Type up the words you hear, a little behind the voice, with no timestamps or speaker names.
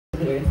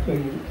the earth for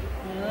you.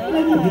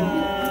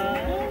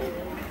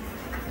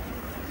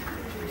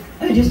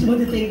 I just want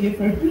to thank you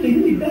for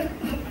pulling me back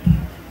up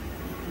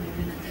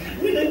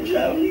when I'm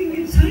drowning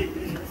in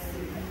sadness.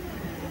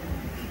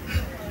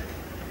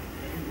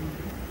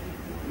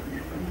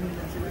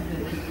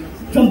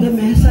 From the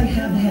mess I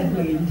have had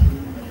made.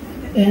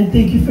 And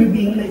thank you for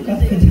being my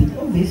confidant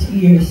all these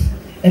years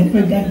and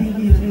for guiding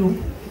me through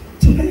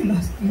to my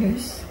last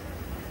years.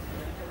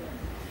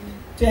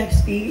 To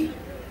XT,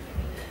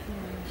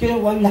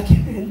 you're one lucky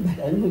man,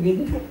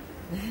 Bukidnon.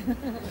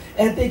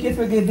 And thank you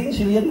for giving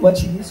Jillian what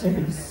she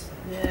deserves.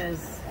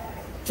 Yes.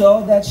 To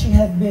all that she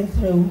has been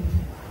through,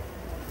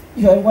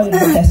 you are one of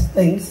the best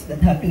things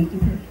that happened to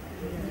her.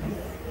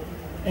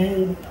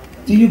 And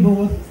to you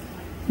both,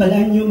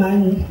 balaan nyo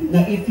man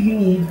na if you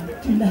need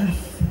to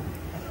laugh,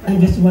 I'm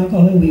just one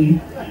call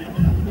away.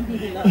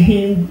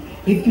 And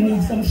if you need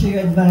some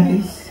sheer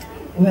advice,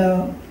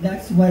 well,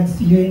 that's what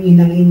your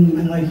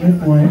ninang are here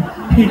for.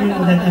 You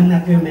know that I'm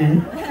not your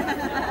man.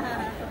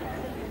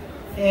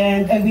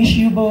 And I wish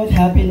you both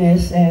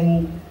happiness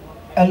and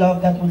a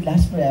love that would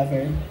last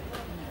forever.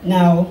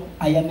 Now,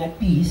 I am at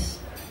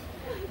peace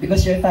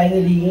because you're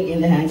finally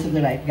in the hands of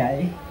the right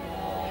guy.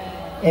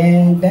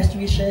 And best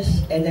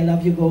wishes, and I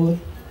love you both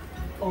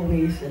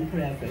always and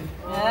forever.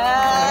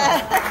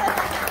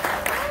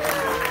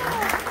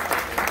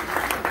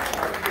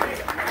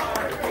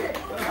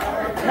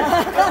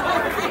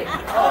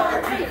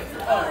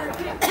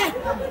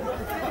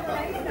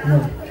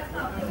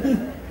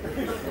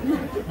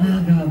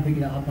 Grabe,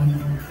 kinakapan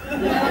ako.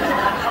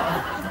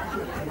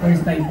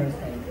 First time.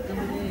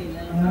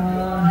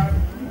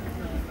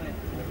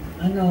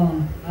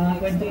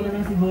 Kwento ko na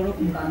lang siguro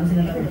kung paano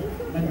sila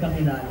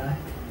nagkakilala.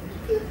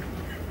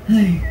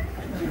 Ay.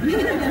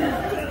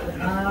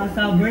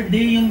 Sa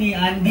birthday yung ni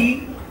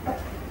Andy,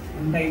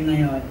 yung time na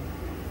yun.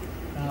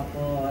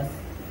 Tapos,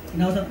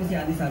 kinausap ko si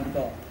Andy, sabi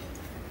ko,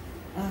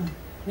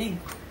 Mig,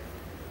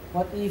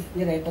 what if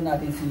ireto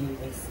natin si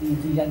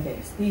XT-JILLIAN kay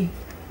XT?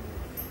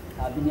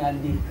 Sabi ni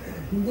Andy,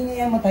 hindi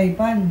niya yan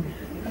mataypan.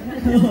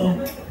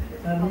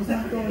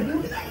 Sabi ko,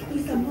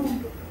 isa mo.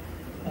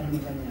 Sabi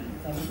ko niya.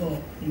 Sabi ko,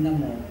 tingnan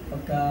mo,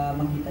 pagka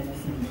makita niya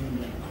si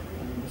Jillian,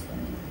 ang gusto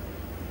niya.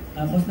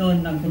 Tapos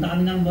noon, nagpunta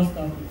kami ng boss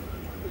ko.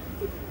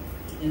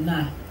 Yun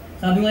na.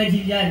 Sabi ko kay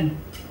Jillian,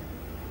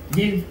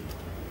 Jill,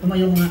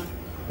 tumayo nga,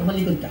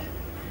 tumalikod ka.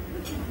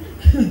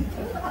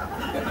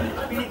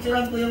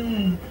 Pinicturean ko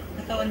yung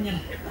katawan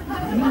niya.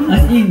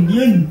 As in,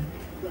 yun.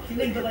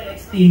 Sinag ko kay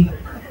XT.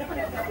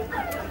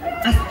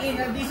 As in,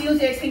 busy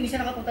yung si XT, hindi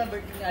siya nakapunta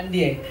birthday ni Andy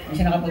eh. Hindi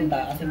siya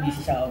nakapunta kasi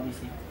busy siya o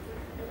busy.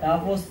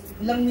 Tapos,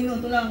 ilang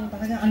minuto lang,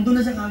 taka niya, andun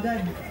na siya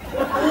kagad.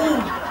 Oo!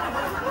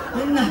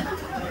 Yun na.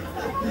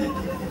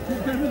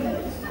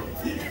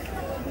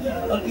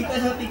 Pagkita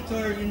sa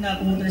picture, yun na,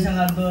 pumunta na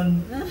siya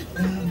kagad.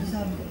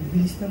 Sabi ko,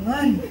 bilis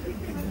naman.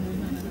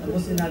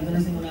 Tapos, sinado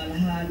na simula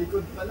lahat.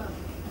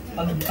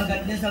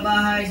 Pagkat niya sa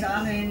bahay,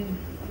 sa akin,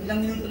 ilang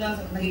minuto lang,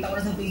 nakita ko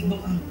na sa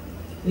Facebook,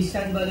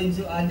 Christian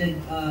Valencio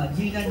added,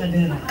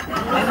 Chiu-Ladera.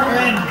 My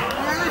friend!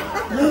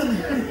 Yun!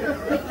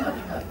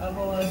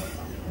 Tapos,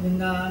 yun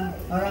na,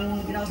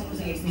 parang kinausap ko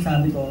si XT,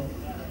 sabi ko,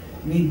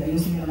 Mig,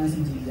 ayusin mo na si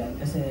Jillian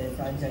kasi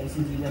franchise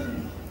si Jillian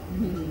eh.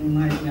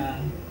 Yung heart niya,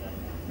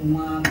 yung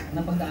mga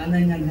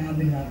napagdaanan niya,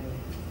 grabe.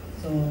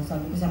 So,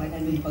 sabi ko sa kanya,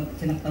 Mig, pag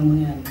sinaktan mo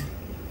niyan,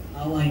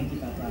 awahin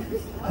kita,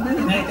 promise.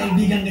 Kahit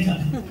kaibigan ka.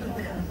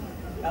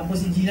 Tapos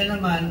si Jillian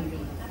naman,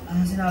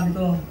 sinabi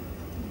ko,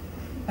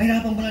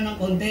 pahirapan mo lang ng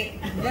konti.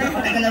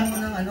 Patagalan mo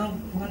ng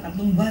mga 3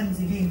 buwan,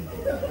 sige.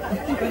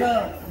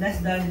 Pero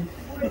less than,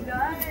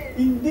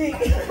 hindi.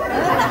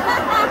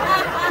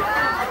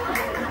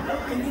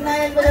 Hindi na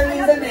yan pala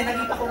minsan eh.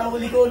 Nakita ko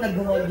nahuli ko,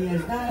 nag-holding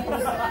hands na.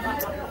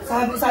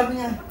 Sabi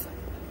niya,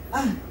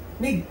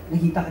 Mig,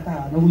 nakita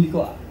kita, nahuli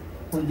ko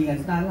holding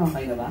hands na,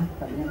 kayo na ba?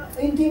 Sabi niya,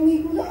 hindi,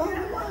 Mig, wala.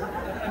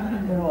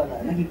 Pero wala,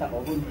 nakita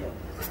ko, huli ko.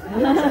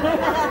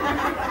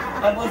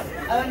 Tapos,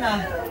 na?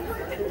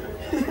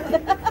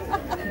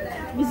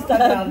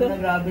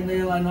 Grabe na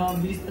yung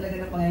bilis talaga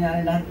na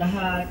pangyayari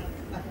lahat.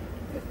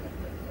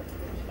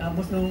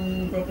 Tapos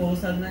nung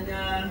proposal na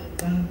niya,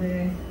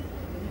 grabe.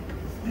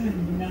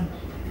 Hindi na.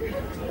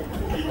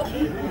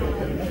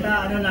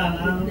 Basta lang,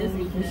 ang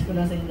wish ko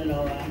lang sa inyong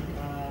dalawa,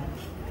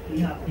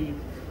 be happy.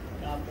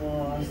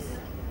 Tapos,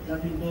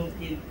 love you both,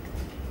 kid.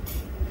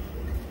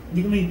 Hindi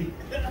ko mahibig.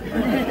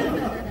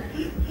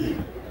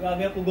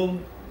 Grabe ako gum.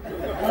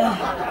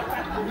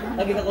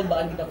 Lagi na kung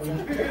baan kita ko yan.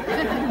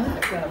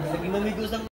 Lagi namigos ang